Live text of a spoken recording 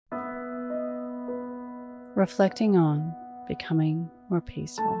reflecting on becoming more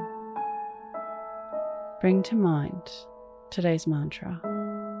peaceful. Bring to mind today's mantra.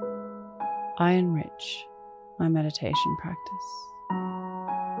 I enrich my meditation practice.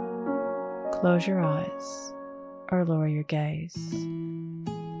 Close your eyes or lower your gaze.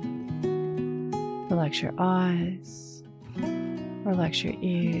 Relax your eyes, relax your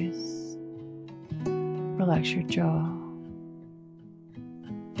ears, relax your jaw.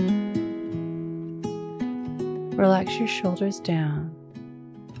 Relax your shoulders down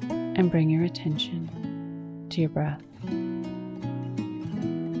and bring your attention to your breath.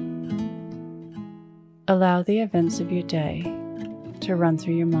 Allow the events of your day to run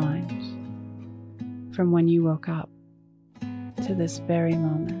through your mind from when you woke up to this very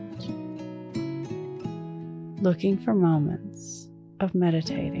moment, looking for moments of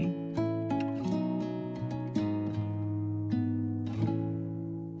meditating.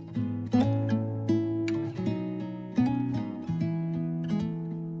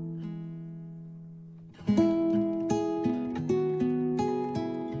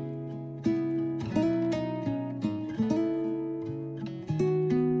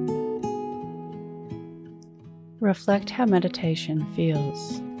 Reflect how meditation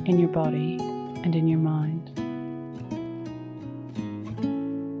feels in your body and in your mind.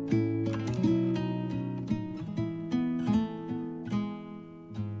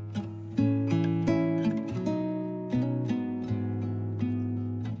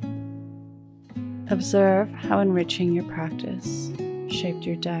 Observe how enriching your practice shaped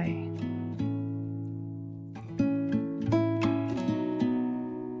your day.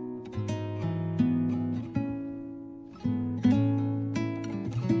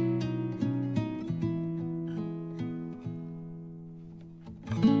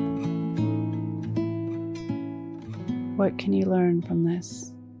 What can you learn from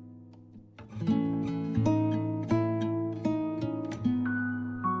this?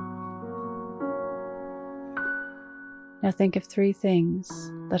 Now think of 3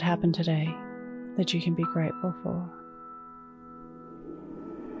 things that happened today that you can be grateful for.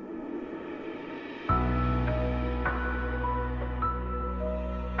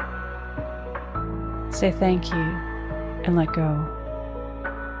 Say thank you and let go,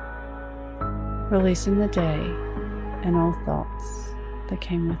 releasing the day and all thoughts that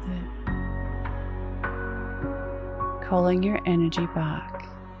came with it. Calling your energy back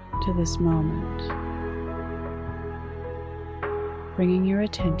to this moment. Bringing your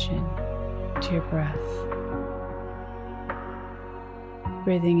attention to your breath.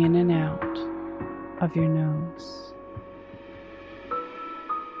 Breathing in and out of your nose.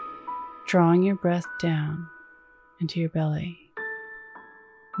 Drawing your breath down into your belly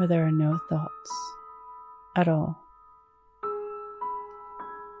where there are no thoughts at all.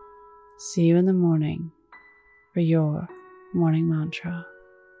 See you in the morning for your morning mantra.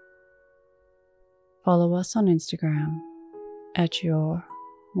 Follow us on Instagram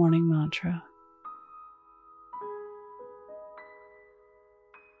 @YourMorningMantra.